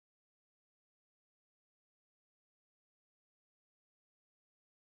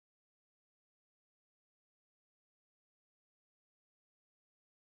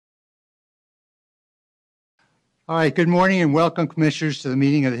All right, good morning and welcome, Commissioners, to the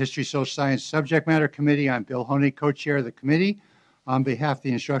meeting of the History, Social Science Subject Matter Committee. I'm Bill Honig, co-chair of the committee. On behalf of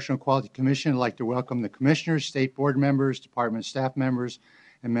the Instructional Quality Commission, I'd like to welcome the Commissioners, State Board members, Department staff members,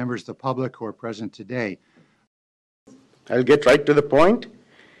 and members of the public who are present today. I'll get right to the point.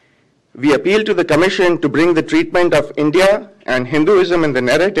 We appeal to the Commission to bring the treatment of India and Hinduism in the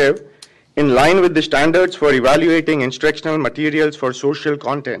narrative in line with the standards for evaluating instructional materials for social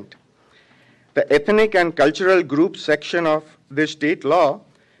content. The ethnic and cultural group section of this state law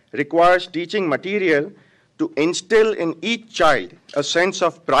requires teaching material to instill in each child a sense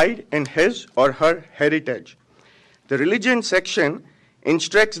of pride in his or her heritage. The religion section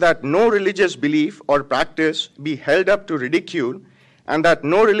instructs that no religious belief or practice be held up to ridicule and that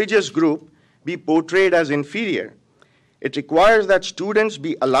no religious group be portrayed as inferior. It requires that students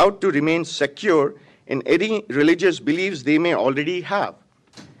be allowed to remain secure in any religious beliefs they may already have.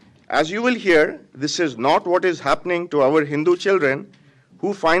 As you will hear, this is not what is happening to our Hindu children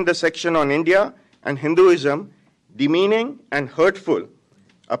who find the section on India and Hinduism demeaning and hurtful,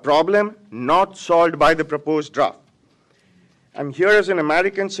 a problem not solved by the proposed draft. I'm here as an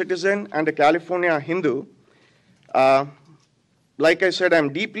American citizen and a California Hindu. Like I said,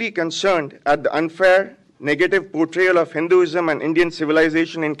 I'm deeply concerned at the unfair, negative portrayal of Hinduism and Indian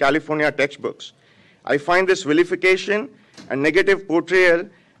civilization in California textbooks. I find this vilification and negative portrayal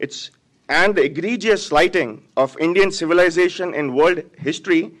and the egregious slighting of Indian civilization in world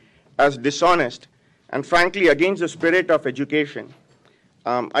history as dishonest and frankly against the spirit of education.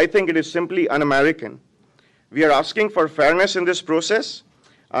 I think it is simply un-American. We are asking for fairness in this process.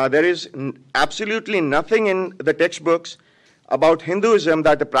 There is absolutely nothing in the textbooks about Hinduism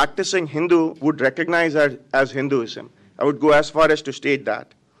that a practicing Hindu would recognize as Hinduism. I would go as far as to state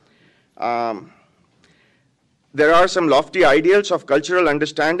that. There are some lofty ideals of cultural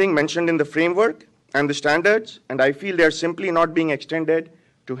understanding mentioned in the framework and the standards, and I feel they're simply not being extended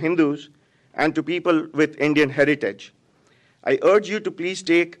to Hindus and to people with Indian heritage. I urge you to please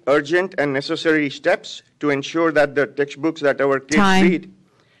take urgent and necessary steps to ensure that the textbooks that our kids read.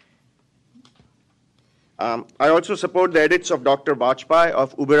 I also support the edits of Dr. Bajpai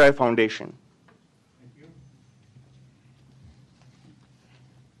of Uberoi Foundation.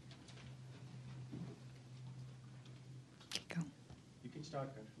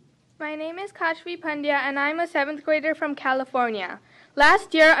 My name is Kashvi Pandya and I'm a 7th grader from California.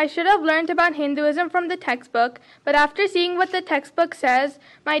 Last year, I should have learned about Hinduism from the textbook, but after seeing what the textbook says,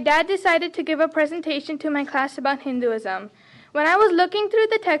 my dad decided to give a presentation to my class about Hinduism. When I was looking through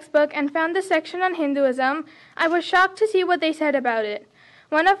the textbook and found the section on Hinduism, I was shocked to see what they said about it.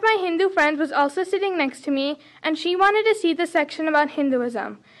 One of my Hindu friends was also sitting next to me, and she wanted to see the section about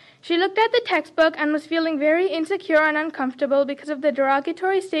Hinduism. She looked at the textbook and was feeling very insecure and uncomfortable because of the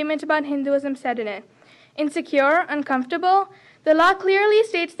derogatory statement about Hinduism said in it. Insecure, uncomfortable? The law clearly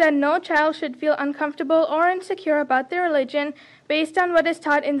states that no child should feel uncomfortable or insecure about their religion based on what is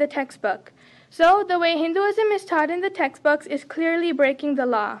taught in the textbook. So, the way Hinduism is taught in the textbooks is clearly breaking the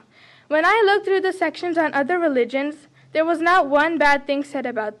law. When I looked through the sections on other religions, there was not one bad thing said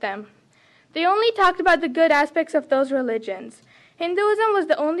about them. They only talked about the good aspects of those religions. Hinduism was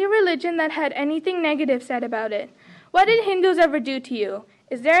the only religion that had anything negative said about it. What did Hindus ever do to you?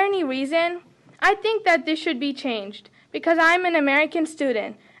 Is there any reason? I think that this should be changed, because I'm an American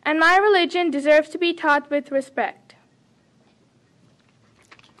student, and my religion deserves to be taught with respect.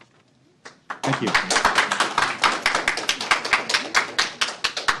 Thank you.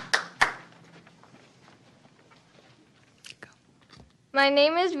 My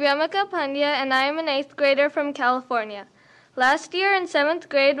name is Vyamika Pandya, and I am an 8th grader from California. Last year in 7th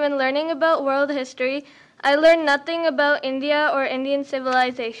grade, when learning about world history, I learned nothing about India or Indian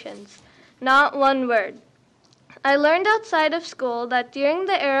civilizations. Not one word. I learned outside of school that during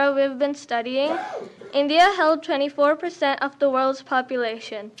the era we've been studying, India held 24% of the world's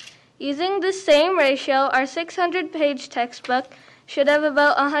population. Using this same ratio, our 600-page textbook should have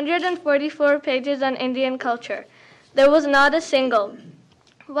about 144 pages on Indian culture. There was not a single.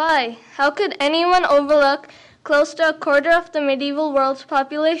 Why? How could anyone overlook close to a quarter of the medieval world's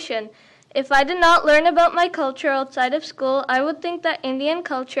population? If I did not learn about my culture outside of school, I would think that Indian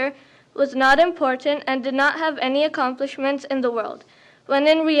culture was not important and did not have any accomplishments in the world, when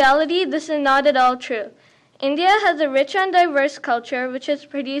in reality this is not at all true. India has a rich and diverse culture which has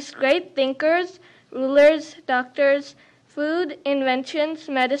produced great thinkers, rulers, doctors, food, inventions,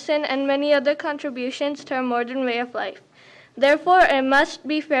 medicine, and many other contributions to our modern way of life. Therefore, it must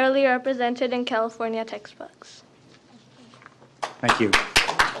be fairly represented in California textbooks. Thank you.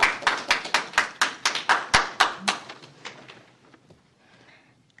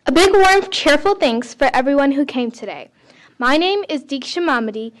 A big, warm, cheerful thanks for everyone who came today. My name is Deeksha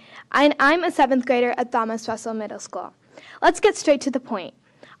Mamidi, and I'm a 7th grader at Thomas Russell Middle School. Let's get straight to the point.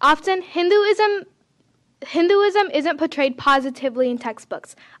 Often, Hinduism isn't portrayed positively in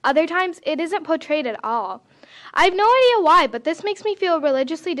textbooks. Other times, it isn't portrayed at all. I have no idea why, but this makes me feel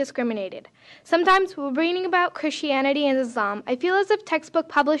religiously discriminated. Sometimes, when reading about Christianity and Islam, I feel as if textbook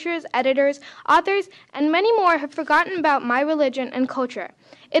publishers, editors, authors, and many more have forgotten about my religion and culture.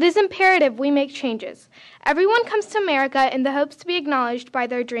 It is imperative we make changes. Everyone comes to America in the hopes to be acknowledged by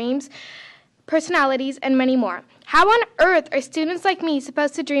their dreams, personalities, and many more. How on earth are students like me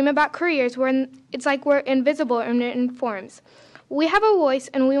supposed to dream about careers where it's like we're invisible in forms? We have a voice,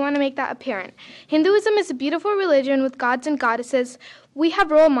 and we want to make that apparent. Hinduism is a beautiful religion with gods and goddesses. We have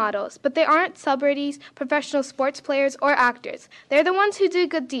role models, but they aren't celebrities, professional sports players, or actors. They're the ones who do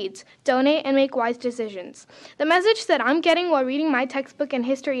good deeds, donate, and make wise decisions. The message that I'm getting while reading my textbook in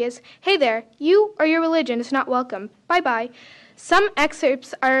history is, hey there, you or your religion is not welcome. Bye-bye. Some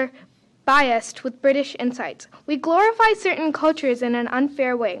excerpts are biased with British insights. We glorify certain cultures in an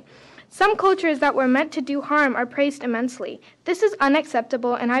unfair way. Some cultures that were meant to do harm are praised immensely. This is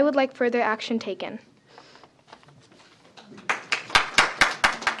unacceptable, and I would like further action taken.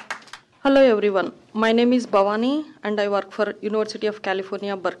 Hello everyone, my name is Bhavani and I work for University of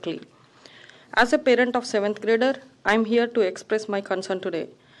California, Berkeley. As a parent of 7th grader, I am here to express my concern today.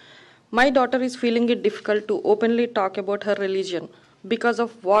 My daughter is feeling it difficult to openly talk about her religion because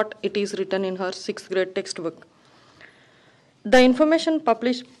of what it is written in her 6th grade textbook. The information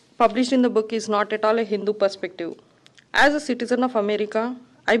published in the book is not at all a Hindu perspective. As a citizen of America,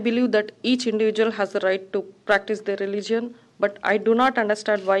 I believe that each individual has the right to practice their religion, but I do not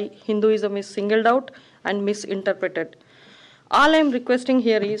understand why Hinduism is singled out and misinterpreted. All I am requesting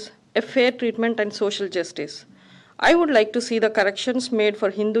here is a fair treatment and social justice. I would like to see the corrections made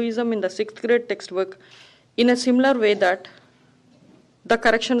for Hinduism in the 6th grade textbook in a similar way that the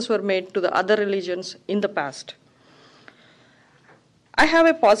corrections were made to the other religions in the past. I have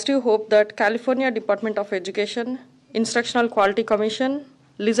a positive hope that California Department of Education, Instructional Quality Commission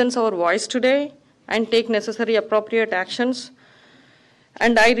listens our voice today and take necessary appropriate actions.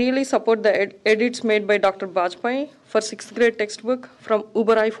 And I really support the edits made by Dr. Bajpai for 6th grade textbook from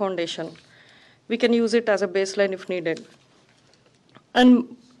Uberoi Foundation. We can use it as a baseline if needed.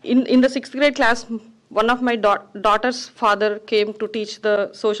 And in the 6th grade class, one of my daughter's father came to teach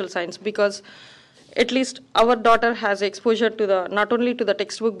the social science because at least our daughter has exposure to not only to the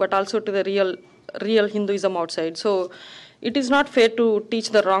textbook but also to the real Hinduism outside. So it is not fair to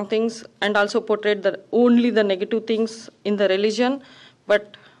teach the wrong things and also portray only the negative things in the religion,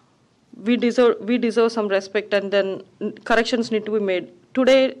 but we deserve some respect, and then corrections need to be made.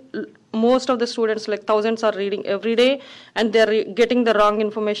 Today, most of the students, like thousands, are reading every day, and they're getting the wrong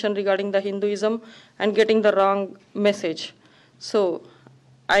information regarding the Hinduism and getting the wrong message. So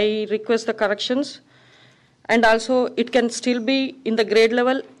I request the corrections, and also it can still be in the grade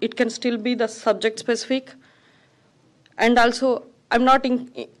level, it can still be the subject specific, and also I'm not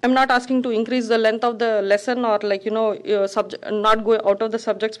asking to increase the length of the lesson or not go out of the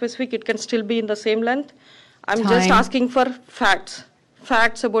subject specific. It can still be in the same length. I'm just asking for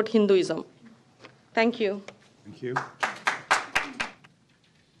facts about Hinduism. Thank you. Thank you.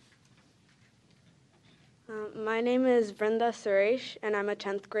 My name is Vrinda Suresh, and I'm a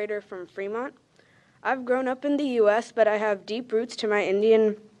 10th grader from Fremont. I've grown up in the U.S., but I have deep roots to my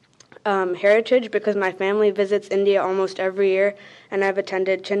Indian heritage because my family visits India almost every year, and I've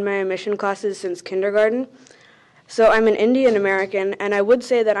attended Chinmaya mission classes since kindergarten. So I'm an Indian American, and I would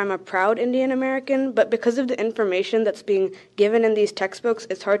say that I'm a proud Indian American, but because of the information that's being given in these textbooks,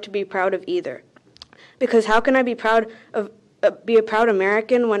 it's hard to be proud of either. Because how can I be a proud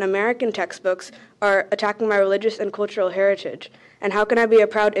American when American textbooks are attacking my religious and cultural heritage? And how can I be a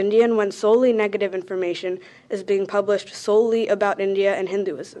proud Indian when solely negative information is being published solely about India and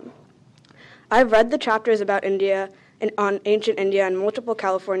Hinduism? I've read the chapters about India on ancient India in multiple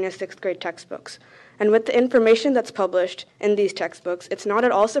California 6th grade textbooks. And with the information that's published in these textbooks, it's not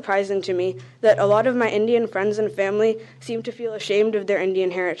at all surprising to me that a lot of my Indian friends and family seem to feel ashamed of their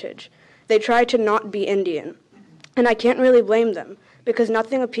Indian heritage. They try to not be Indian. And I can't really blame them, because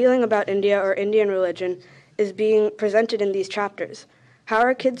nothing appealing about India or Indian religion is being presented in these chapters. How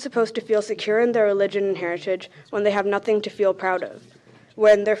are kids supposed to feel secure in their religion and heritage when they have nothing to feel proud of?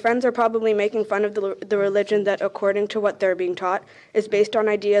 When their friends are probably making fun of the religion that, according to what they're being taught, is based on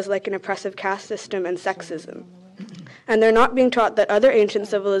ideas like an oppressive caste system and sexism. And they're not being taught that other ancient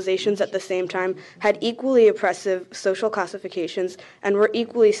civilizations at the same time had equally oppressive social classifications and were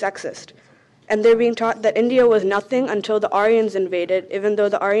equally sexist. and they're being taught that India was nothing until the Aryans invaded, even though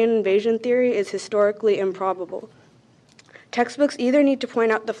the Aryan invasion theory is historically improbable. Textbooks either need to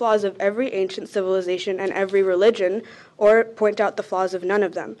point out the flaws of every ancient civilization and every religion, or point out the flaws of none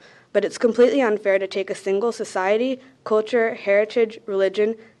of them. But it's completely unfair to take a single society, culture, heritage,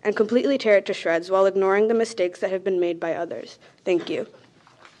 religion, and completely tear it to shreds while ignoring the mistakes that have been made by others. Thank you.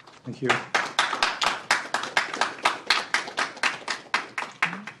 Thank you.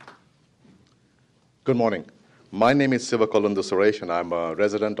 Good morning. My name is Sivakolundu Suresh, and I'm a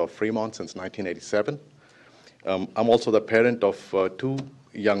resident of Fremont since 1987. I'm also the parent of two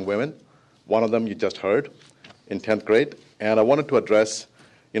young women. One of them you just heard in 10th grade. And I wanted to address,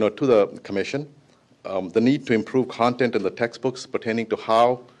 to the commission, the need to improve content in the textbooks pertaining to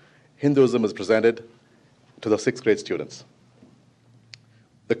how Hinduism is presented to the 6th grade students.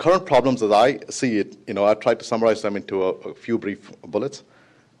 The current problems as I see it, I tried to summarize them into a few brief bullets.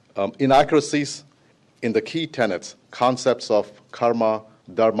 Inaccuracies in the key tenets, concepts of karma,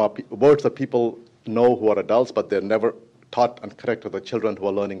 dharma, words that people know who are adults, but they're never taught and correct to the children who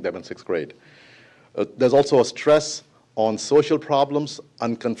are learning them in 6th grade. There's also a stress on social problems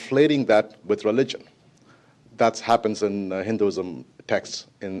and conflating that with religion. That happens in Hinduism texts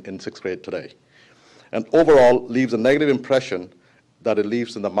in 6th grade today. And overall leaves a negative impression that it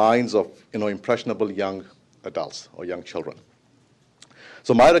leaves in the minds of impressionable young adults or young children.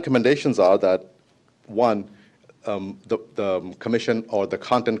 So my recommendations are that, one, the commission or the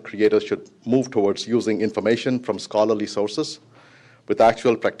content creators should move towards using information from scholarly sources with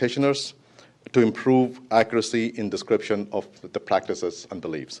actual practitioners to improve accuracy in description of the practices and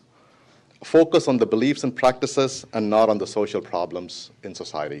beliefs. Focus on the beliefs and practices and not on the social problems in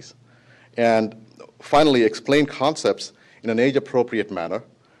societies. And finally, explain concepts in an age-appropriate manner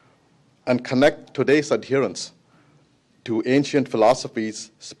and connect today's adherents to ancient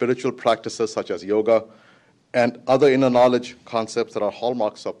philosophies, spiritual practices such as yoga, and other inner knowledge concepts that are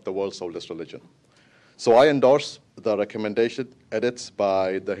hallmarks of the world's oldest religion. So I endorse the recommendation edits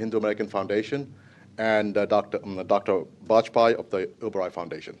by the Hindu American Foundation and Dr. Bajpai of the Uberoi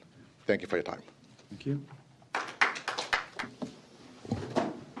Foundation. Thank you for your time. Thank you.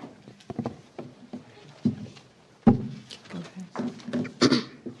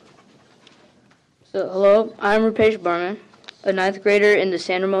 So, hello, I'm Rupesh Barman, a 9th grader in the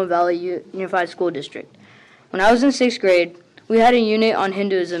San Ramon Valley Unified School District. When I was in 6th grade, we had a unit on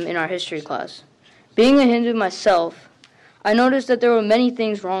Hinduism in our history class. Being a Hindu myself, I noticed that there were many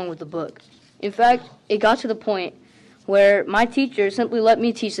things wrong with the book. In fact, it got to the point where my teacher simply let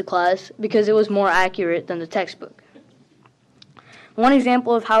me teach the class because it was more accurate than the textbook. One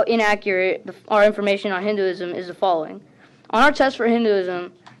example of how inaccurate our information on Hinduism is the following. On our test for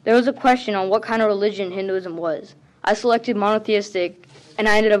Hinduism, there was a question on what kind of religion Hinduism was. I selected monotheistic, and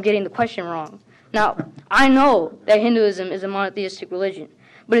I ended up getting the question wrong. Now, I know that Hinduism is a monotheistic religion,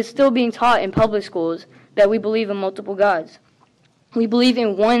 but it's still being taught in public schools that we believe in multiple gods. We believe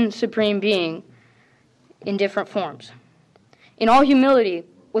in one supreme being in different forms. In all humility,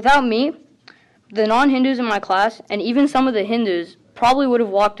 without me, the non-Hindus in my class, and even some of the Hindus, probably would have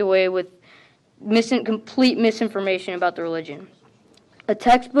walked away with complete misinformation about the religion. A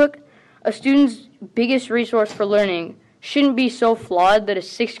textbook, a student's biggest resource for learning, shouldn't be so flawed that a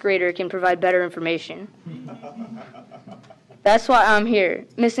 6th grader can provide better information. That's why I'm here,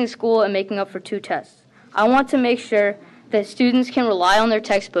 missing school and making up for 2 tests. I want to make sure that students can rely on their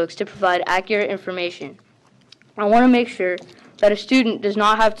textbooks to provide accurate information. I want to make sure that a student does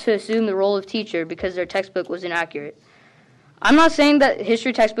not have to assume the role of teacher because their textbook was inaccurate. I'm not saying that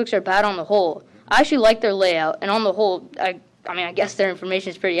history textbooks are bad on the whole. I actually like their layout, and on the whole, I guess their information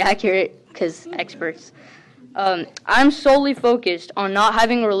is pretty accurate because experts. I'm solely focused on not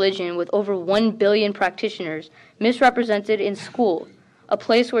having a religion with over 1 billion practitioners misrepresented in school, a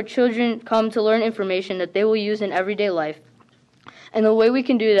place where children come to learn information that they will use in everyday life. And the way we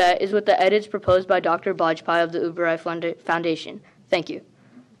can do that is with the edits proposed by Dr. Bajpai of the Uberoi Foundation. Thank you.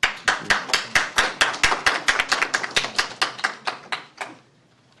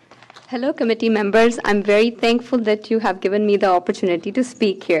 Hello, committee members. I'm very thankful that you have given me the opportunity to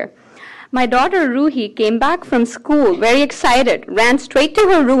speak here. My daughter Ruhi came back from school very excited, ran straight to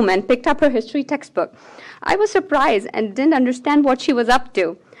her room and picked up her history textbook. I was surprised and didn't understand what she was up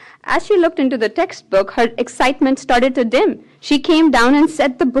to. As she looked into the textbook, her excitement started to dim. She came down and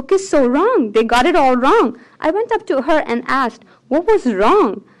said, "The book is so wrong. They got it all wrong." I went up to her and asked, "What was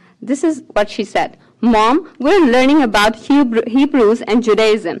wrong?" This is what she said. "Mom, we're learning about Hebrews and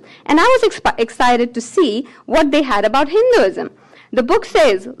Judaism, and I was excited to see what they had about Hinduism. The book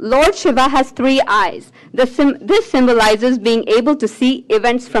says Lord Shiva has 3 eyes. This symbolizes being able to see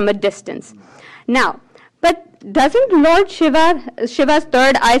events from a distance. Now, but doesn't Lord Shiva's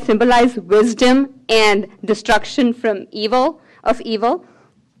 3rd eye symbolize wisdom and destruction from evil?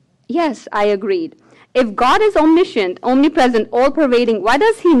 Yes, I agreed. If God is omniscient, omnipresent, all-pervading, why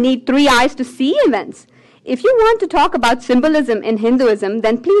does he need 3 eyes to see events? If you want to talk about symbolism in Hinduism,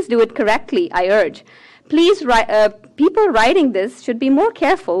 then please do it correctly, I urge. Please, people writing this should be more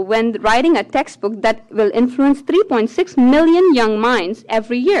careful when writing a textbook that will influence 3.6 million young minds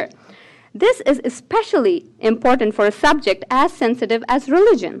every year. This is especially important for a subject as sensitive as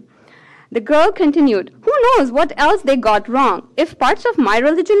religion. The girl continued, who knows what else they got wrong? If parts of my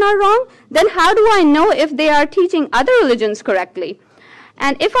religion are wrong, then how do I know if they are teaching other religions correctly?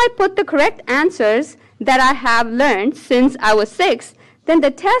 And if I put the correct answers that I have learned since I was 6, then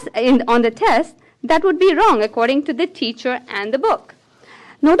on the test, that would be wrong according to the teacher and the book.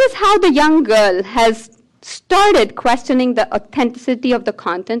 Notice how the young girl has started questioning the authenticity of the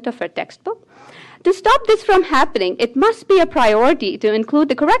content of her textbook. To stop this from happening, it must be a priority to include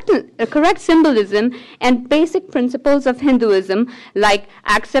the correct symbolism and basic principles of Hinduism, like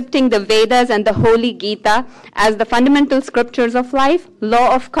accepting the Vedas and the Holy Gita as the fundamental scriptures of life,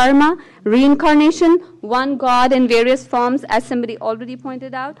 law of karma, reincarnation, one God in various forms, as somebody already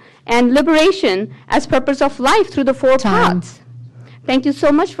pointed out, and liberation as purpose of life through the 4 paths. Thank you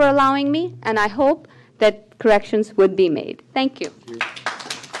so much for allowing me, and I hope that corrections would be made. Thank you.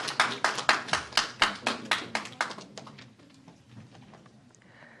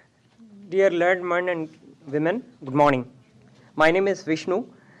 Dear learned men and women, good morning. My name is Vishnu.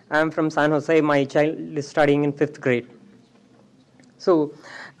 I am from San Jose. My child is studying in 5th grade. So,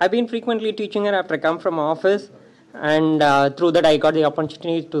 I've been frequently teaching her after I come from office, and through that I got the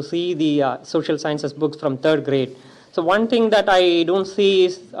opportunity to see the social sciences books from 3rd grade. So, one thing that I don't see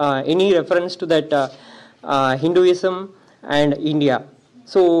is any reference to that Hinduism and India.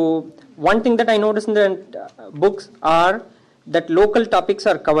 So, one thing that I noticed in the books are that local topics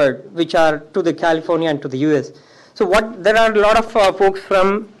are covered, which are to the California and to the US. So there are a lot of folks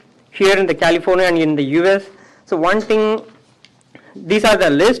from here in the California and in the US. So one thing, these are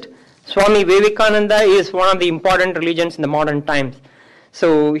the list. Swami Vivekananda is one of the important religions in the modern times.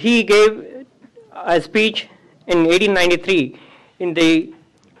 So he gave a speech in 1893 in the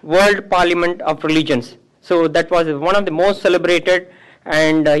World Parliament of Religions. So that was one of the most celebrated,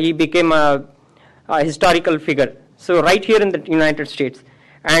 and he became a historical figure. So right here in the United States.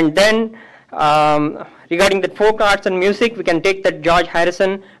 And then regarding the folk arts and music, we can take that George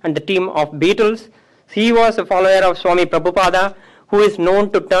Harrison and the team of Beatles. He was a follower of Swami Prabhupada, who is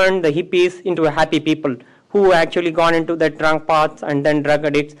known to turn the hippies into a happy people, who actually gone into the drunk paths and then drug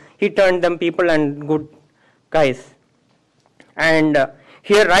addicts. He turned them people and good guys. And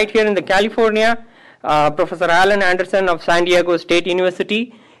right here in the California, Professor Alan Anderson of San Diego State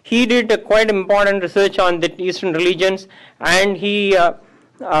University, he did quite important research on the Eastern religions, and he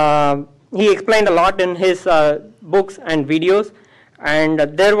explained a lot in his books and videos. And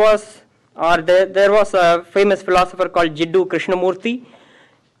there was a famous philosopher called Jiddu Krishnamurti.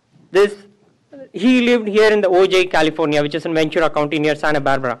 He lived here in the OJ, California, which is in Ventura County near Santa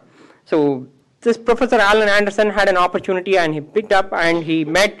Barbara. So this Professor Alan Anderson had an opportunity, and he picked up and he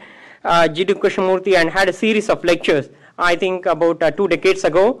met Jiddu Krishnamurti and had a series of lectures, I think about 2 decades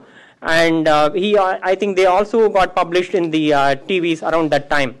ago, and I think they also got published in the TVs around that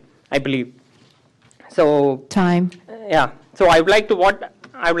time, I believe. So yeah. So I would like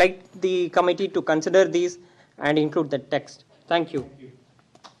the committee to consider these and include the text. Thank you.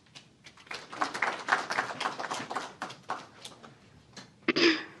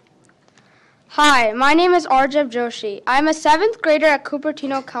 Hi, my name is Arjav Joshi. I'm a 7th grader at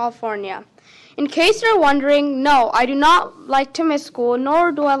Cupertino, California. In case you're wondering, no, I do not like to miss school,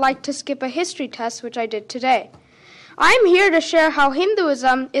 nor do I like to skip a history test, which I did today. I'm here to share how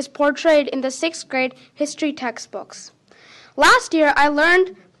Hinduism is portrayed in the 6th grade history textbooks. Last year, I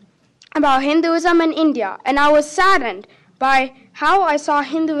learned about Hinduism in India, and I was saddened by how I saw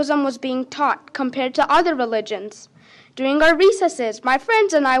Hinduism was being taught compared to other religions. During our recesses, my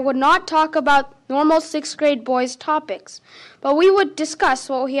friends and I would not talk about normal 6th grade boys' topics, but we would discuss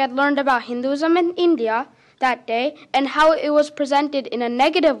what we had learned about Hinduism in India that day and how it was presented in a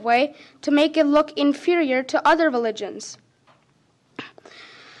negative way to make it look inferior to other religions.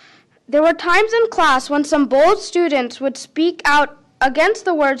 There were times in class when some bold students would speak out against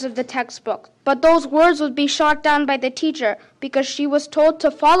the words of the textbook, but those words would be shot down by the teacher because she was told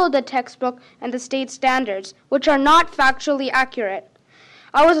to follow the textbook and the state standards, which are not factually accurate.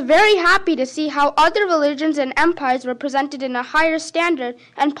 I was very happy to see how other religions and empires were presented in a higher standard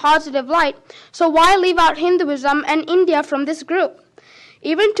and positive light, so why leave out Hinduism and India from this group?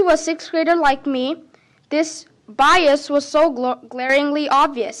 Even to a sixth grader like me, this bias was so glaringly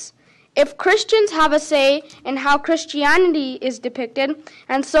obvious. If Christians have a say in how Christianity is depicted,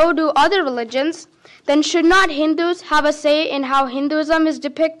 and so do other religions, then should not Hindus have a say in how Hinduism is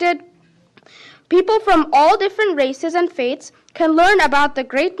depicted? People from all different races and faiths can learn about the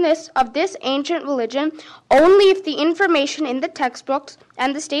greatness of this ancient religion only if the information in the textbooks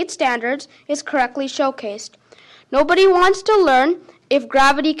and the state standards is correctly showcased. Nobody wants to learn if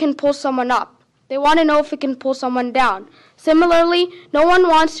gravity can pull someone up. They want to know if it can pull someone down. Similarly, no one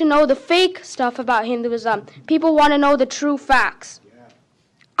wants to know the fake stuff about Hinduism. People want to know the true facts.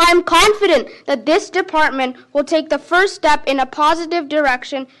 I am confident that this department will take the first step in a positive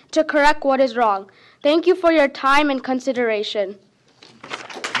direction to correct what is wrong. Thank you for your time and consideration.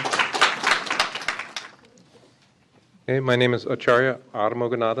 Hey, my name is Acharya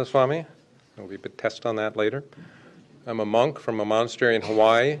Arumuganathaswami. There'll be a test on that later. I'm a monk from a monastery in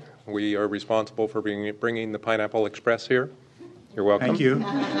Hawaii. We are responsible for bringing the Pineapple Express here. You're welcome. Thank you.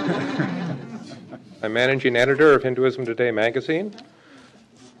 I'm managing editor of Hinduism Today magazine.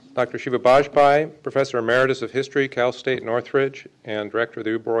 Dr. Shiva Bajpai, Professor Emeritus of History, Cal State Northridge, and Director of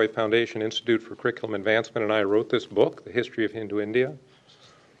the Uberoi Foundation Institute for Curriculum Advancement, and I wrote this book, The History of Hindu India,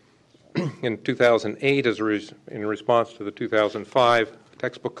 in 2008 in response to the 2005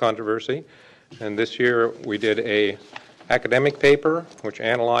 textbook controversy. And this year we did an academic paper which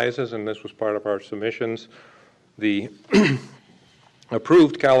analyzes, and this was part of our submissions, the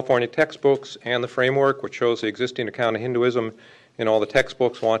approved California textbooks and the framework which shows the existing account of Hinduism in all the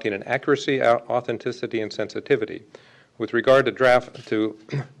textbooks, wanting an accuracy, authenticity, and sensitivity. With regard to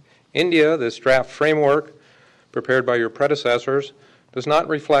India, this draft framework prepared by your predecessors does not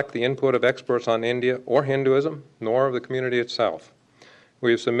reflect the input of experts on India or Hinduism, nor of the community itself.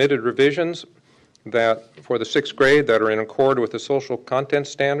 We have submitted revisions that for the sixth grade that are in accord with the social content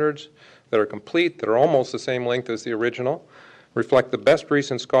standards, that are complete, that are almost the same length as the original, reflect the best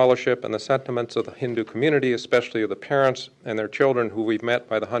recent scholarship and the sentiments of the Hindu community, especially of the parents and their children who we've met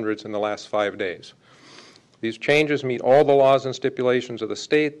by the hundreds in the last 5 days. These changes meet all the laws and stipulations of the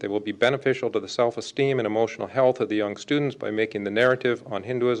state. They will be beneficial to the self-esteem and emotional health of the young students by making the narrative on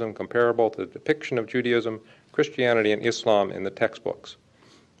Hinduism comparable to the depiction of Judaism, Christianity, and Islam in the textbooks.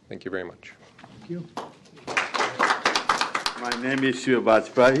 Thank you very much. Thank you. My name is Shiva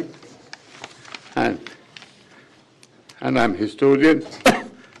Bajpai, and I'm historian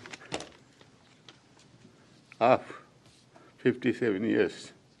of 57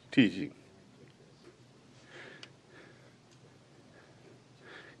 years teaching.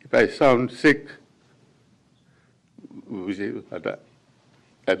 If I sound sick, which at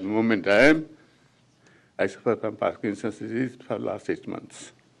the moment I am, I suffer from Parkinson's disease for the last 6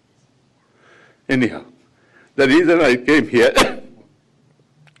 months. Anyhow, the reason I came here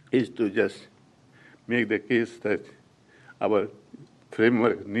is to just make the case that our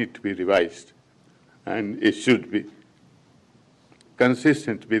framework needs to be revised, and it should be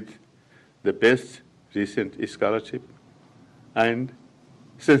consistent with the best recent scholarship and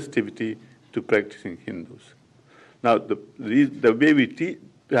sensitivity to practicing Hindus. Now, the way we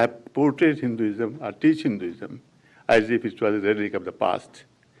have portrayed Hinduism or teach Hinduism as if it was a relic of the past,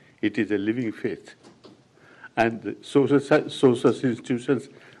 it is a living faith. And the social institutions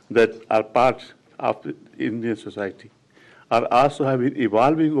that are part of the Indian society are also having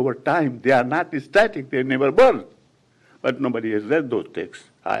evolving over time. They are not static, they never burn. But nobody has read those texts.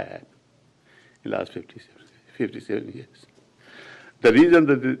 I have in the last 57 years. The reason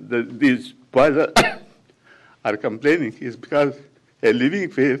that these boys are complaining is because a living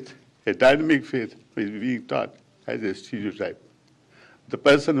faith, a dynamic faith is being taught as a stereotype. The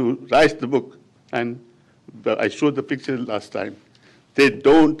person who writes the book, and I showed the picture last time, they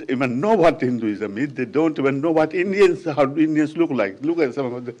don't even know what Hinduism is. They don't even know what how Indians look like. Look at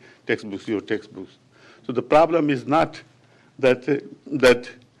some of the textbooks, your textbooks. So the problem is not that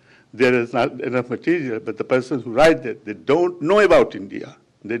there is not enough material, but the person who writes it, they don't know about India.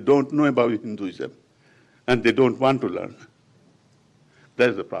 They don't know about Hinduism, and they don't want to learn. That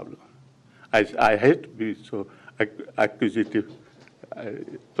is the problem. I hate to be so accusative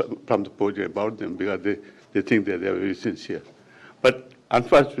from the podium about them because they think that they are very sincere. But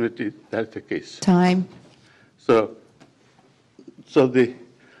unfortunately, that's the case. Time. So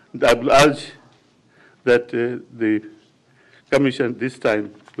I will urge that the Commission this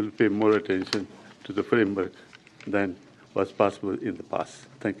time will pay more attention to the framework than was possible in the past.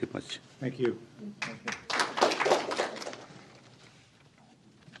 Thank you much. Thank you.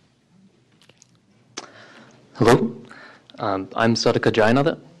 Hello, I'm Sadhaka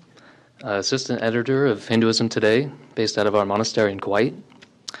Jayanatha, Assistant Editor of Hinduism Today, based out of our monastery in Kuwait.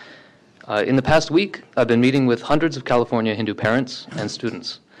 In the past week, I've been meeting with hundreds of California Hindu parents and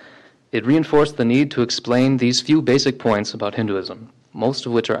students. It reinforced the need to explain these few basic points about Hinduism, most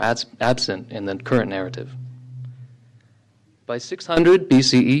of which are absent in the current narrative. By 600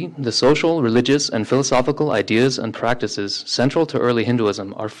 BCE, the social, religious, and philosophical ideas and practices central to early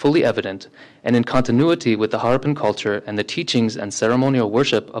Hinduism are fully evident and in continuity with the Harappan culture and the teachings and ceremonial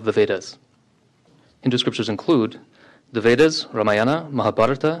worship of the Vedas. Hindu scriptures include the Vedas, Ramayana,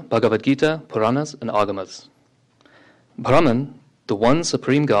 Mahabharata, Bhagavad Gita, Puranas, and Agamas. Brahman, the one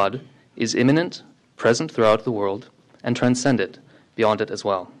supreme God, is immanent, present throughout the world, and transcendent, beyond it as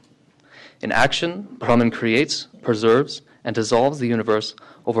well. In action, Brahman creates, preserves, and dissolves the universe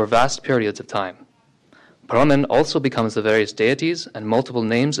over vast periods of time. Brahman also becomes the various deities and multiple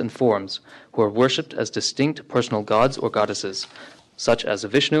names and forms who are worshipped as distinct personal gods or goddesses, such as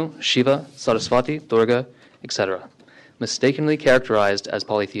Vishnu, Shiva, Saraswati, Durga, etc., mistakenly characterized as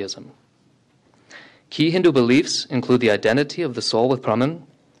polytheism. Key Hindu beliefs include the identity of the soul with Brahman,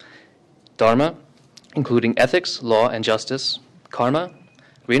 Dharma, including ethics, law, and justice, karma,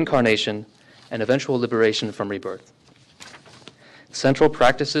 reincarnation, and eventual liberation from rebirth. Central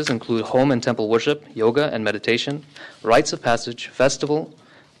practices include home and temple worship, yoga and meditation, rites of passage, festival,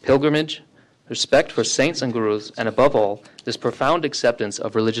 pilgrimage, respect for saints and gurus, and above all, this profound acceptance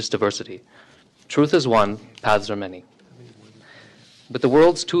of religious diversity. Truth is one, paths are many. With the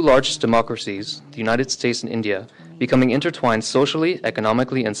world's two largest democracies, the United States and India, becoming intertwined socially,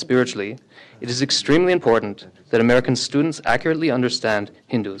 economically, and spiritually, it is extremely important that American students accurately understand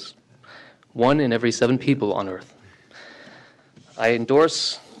Hindus, 1 in every 7 people on earth. I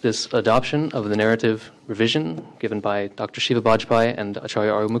endorse this adoption of the narrative revision given by Dr. Shiva Bajpai and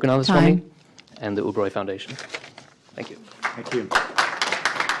Acharya Arumuganathaswami and the Uberoi Foundation. Thank you. Thank you.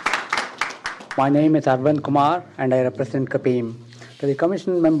 My name is Arvind Kumar and I represent CAPEEM. To the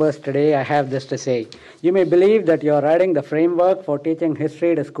Commission members today, I have this to say. You may believe that you are writing the framework for teaching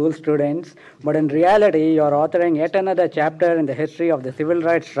history to school students, but in reality, you are authoring yet another chapter in the history of the civil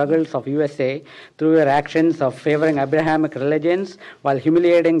rights struggles of USA through your actions of favoring Abrahamic religions while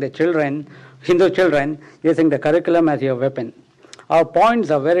humiliating the children, Hindu children, using the curriculum as your weapon. Our points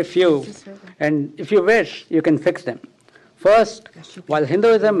are very few, and if you wish, you can fix them. First, while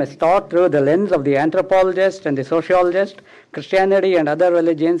Hinduism is taught through the lens of the anthropologist and the sociologist, Christianity and other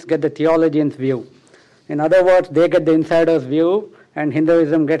religions get the theologian's view. In other words, they get the insider's view and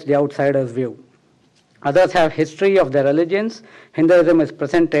Hinduism gets the outsider's view. Others have history of their religions. Hinduism is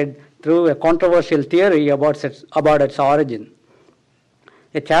presented through a controversial theory about its origin.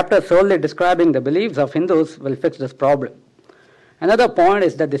 A chapter solely describing the beliefs of Hindus will fix this problem. Another point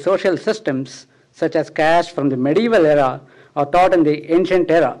is that the social systems, such as caste from the medieval era, are taught in the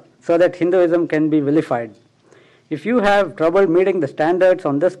ancient era so that Hinduism can be vilified. If you have trouble meeting the standards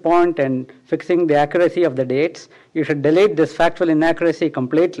on this point and fixing the accuracy of the dates, you should delete this factual inaccuracy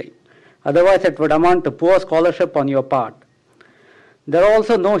completely. Otherwise, it would amount to poor scholarship on your part. There are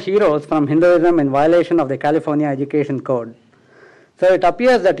also no heroes from Hinduism in violation of the California Education Code. So it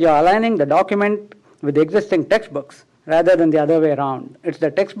appears that you are aligning the document with the existing textbooks rather than the other way around. It's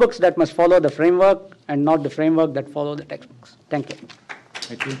the textbooks that must follow the framework and not the framework that follow the textbooks. Thank you.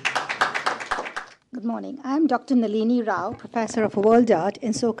 Thank you. Good morning. I am Dr. Nalini Rao, Professor of World Art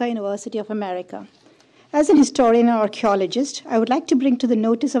in Soka University of America. As an historian and archaeologist, I would like to bring to the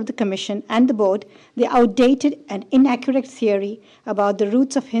notice of the Commission and the Board the outdated and inaccurate theory about the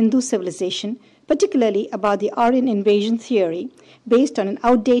roots of Hindu civilization, particularly about the Aryan invasion theory, based on an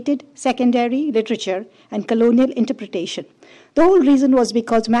outdated secondary literature and colonial interpretation. The whole reason was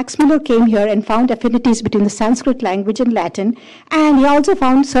because Max Muller came here and found affinities between the Sanskrit language and Latin, and he also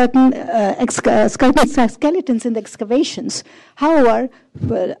found certain skeletons in the excavations. However,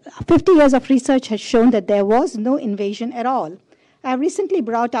 50 years of research has shown that there was no invasion at all. I recently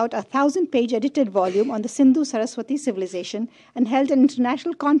brought out a 1,000-page edited volume on the Sindhu-Saraswati civilization and held an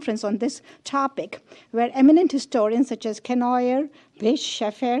international conference on this topic, where eminent historians such as Kenoyer, Bish,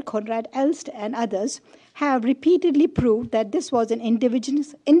 Scheffer, Konrad Elst, and others have repeatedly proved that this was an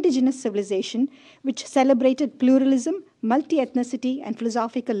indigenous civilization which celebrated pluralism, multi-ethnicity, and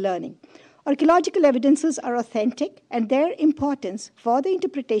philosophical learning. Archaeological evidences are authentic, and their importance for the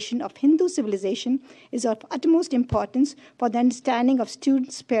interpretation of Hindu civilization is of utmost importance for the understanding of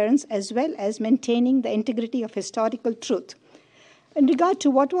students' parents as well as maintaining the integrity of historical truth. In regard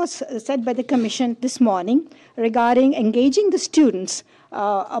to what was said by the Commission this morning regarding engaging the students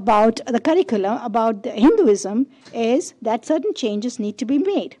about the curriculum, about the Hinduism, is that certain changes need to be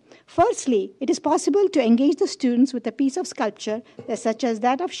made. Firstly, it is possible to engage the students with a piece of sculpture such as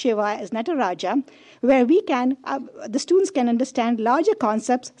that of Shiva as Nataraja, where the students can understand larger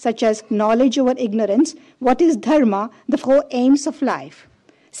concepts such as knowledge over ignorance, what is dharma, the 4 aims of life.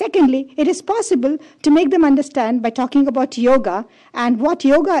 Secondly, it is possible to make them understand by talking about yoga and what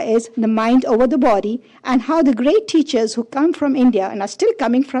yoga is, the mind over the body, and how the great teachers who come from India and are still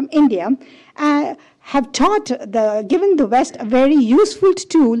coming from India have given the West a very useful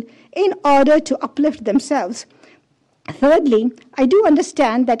tool in order to uplift themselves. Thirdly, I do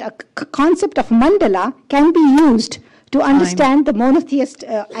understand that a concept of mandala can be used to understand the monotheist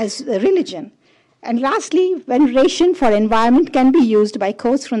as a religion. And lastly, veneration for environment can be used by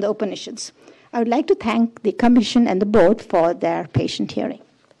quotes from the Upanishads. I would like to thank the Commission and the Board for their patient hearing.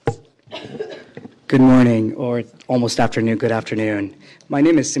 Good morning, or almost afternoon, good afternoon. My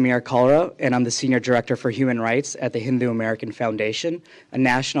name is Samir, Kalra, and I'm the Senior Director for Human Rights at the Hindu American Foundation, a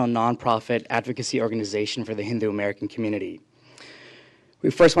national nonprofit advocacy organization for the Hindu American community. We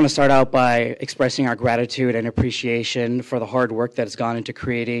first want to start out by expressing our gratitude and appreciation for the hard work that has gone into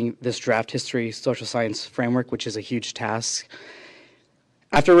creating this draft history social science framework, which is a huge task.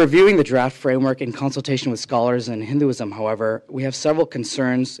 After reviewing the draft framework in consultation with scholars in Hinduism, however, we have several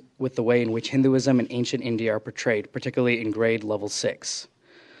concerns with the way in which Hinduism and ancient India are portrayed, particularly in grade level 6.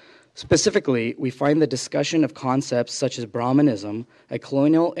 Specifically, we find the discussion of concepts such as Brahmanism, a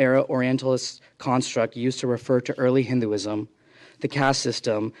colonial-era Orientalist construct used to refer to early Hinduism, the caste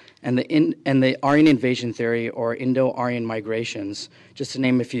system, and the Aryan invasion theory or Indo-Aryan migrations, just to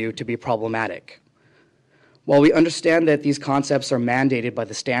name a few, to be problematic. While we understand that these concepts are mandated by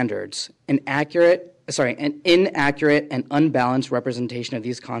the standards, an inaccurate and unbalanced representation of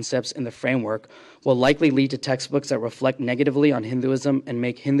these concepts in the framework will likely lead to textbooks that reflect negatively on Hinduism and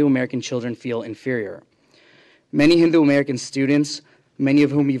make Hindu American children feel inferior. Many Hindu American students, many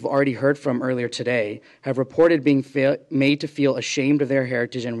of whom you've already heard from earlier today, have reported being made to feel ashamed of their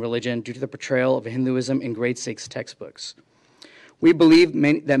heritage and religion due to the portrayal of Hinduism in grade 6 textbooks. We believe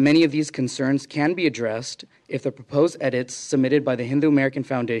that many of these concerns can be addressed if the proposed edits submitted by the Hindu American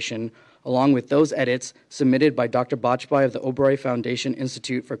Foundation, along with those edits submitted by Dr. Bajpai of the Uberoi Foundation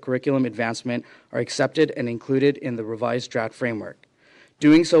Institute for Curriculum Advancement, are accepted and included in the revised draft framework.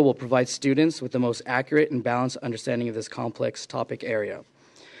 Doing so will provide students with the most accurate and balanced understanding of this complex topic area.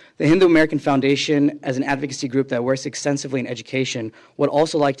 The Hindu American Foundation, as an advocacy group that works extensively in education, would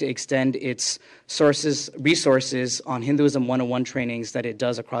also like to extend its resources on Hinduism 101 trainings that it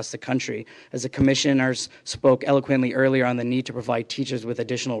does across the country, as the commissioners spoke eloquently earlier on the need to provide teachers with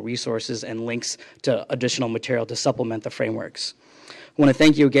additional resources and links to additional material to supplement the frameworks. I want to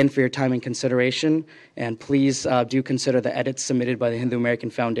thank you again for your time and consideration, and please do consider the edits submitted by the Hindu American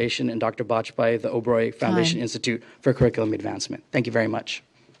Foundation and Dr. Bajpai of the Uberoi Foundation Institute for Curriculum Advancement. Thank you very much.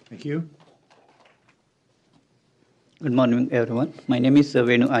 Thank you. Good morning, everyone. My name is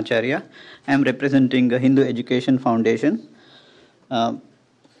Venu Acharya. I am representing Hindu Education Foundation. The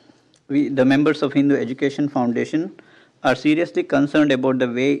members of Hindu Education Foundation are seriously concerned about the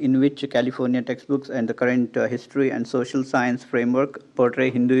way in which California textbooks and the current history and social science framework portray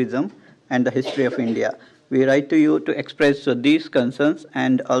Hinduism and the history of India. We write to you to express these concerns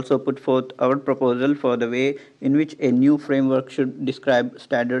and also put forth our proposal for the way in which a new framework should describe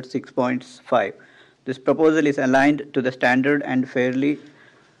Standard 6.5. This proposal is aligned to the standard and fairly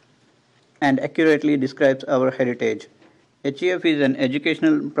and accurately describes our heritage. HEF is an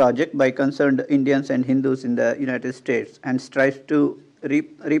educational project by concerned Indians and Hindus in the United States and strives to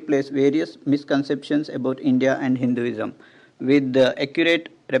replace various misconceptions about India and Hinduism with accurate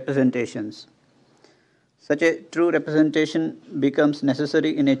representations. Such a true representation becomes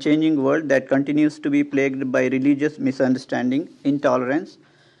necessary in a changing world that continues to be plagued by religious misunderstanding, intolerance,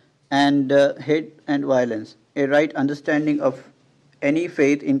 and hate and violence. A right understanding of any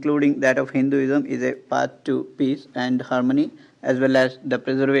faith, including that of Hinduism, is a path to peace and harmony, as well as the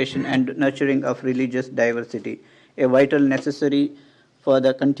preservation and nurturing of religious diversity, a vital necessary for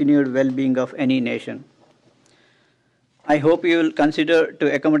the continued well-being of any nation. I hope you will consider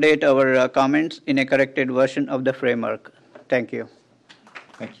to accommodate our comments in a corrected version of the framework. Thank you.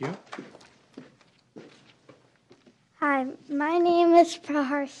 Thank you. Hi, my name is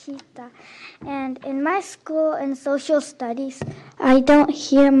Praharshita, and in my school in social studies, I don't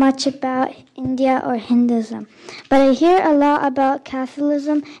hear much about India or Hinduism, but I hear a lot about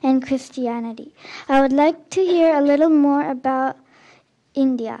Catholicism and Christianity. I would like to hear a little more about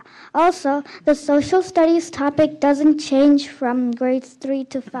India. Also, the social studies topic doesn't change from grades 3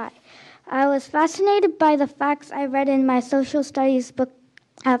 to 5. I was fascinated by the facts I read in my social studies book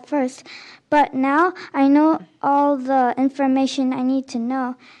at first, but now I know all the information I need to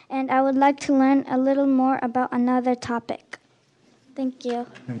know, and I would like to learn a little more about another topic. Thank you.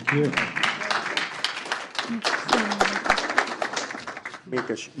 Thank you. Make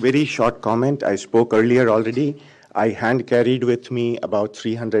a very short comment. I spoke earlier already. I hand carried with me about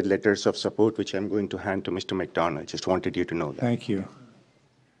 300 letters of support, which I'm going to hand to Mr. McDonald. Just wanted you to know that. Thank you.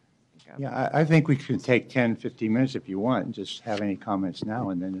 Yeah, I think we can take 10, 15 minutes if you want, and just have any comments now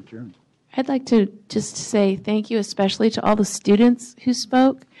and then adjourn. I'd like to just say thank you, especially to all the students who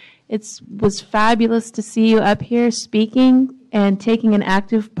spoke. It was fabulous to see you up here speaking and taking an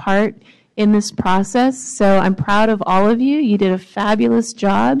active part in this process. So I'm proud of all of you. You did a fabulous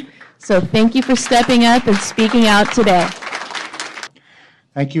job. So thank you for stepping up and speaking out today.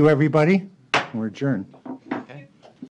 Thank you, everybody. We're adjourned.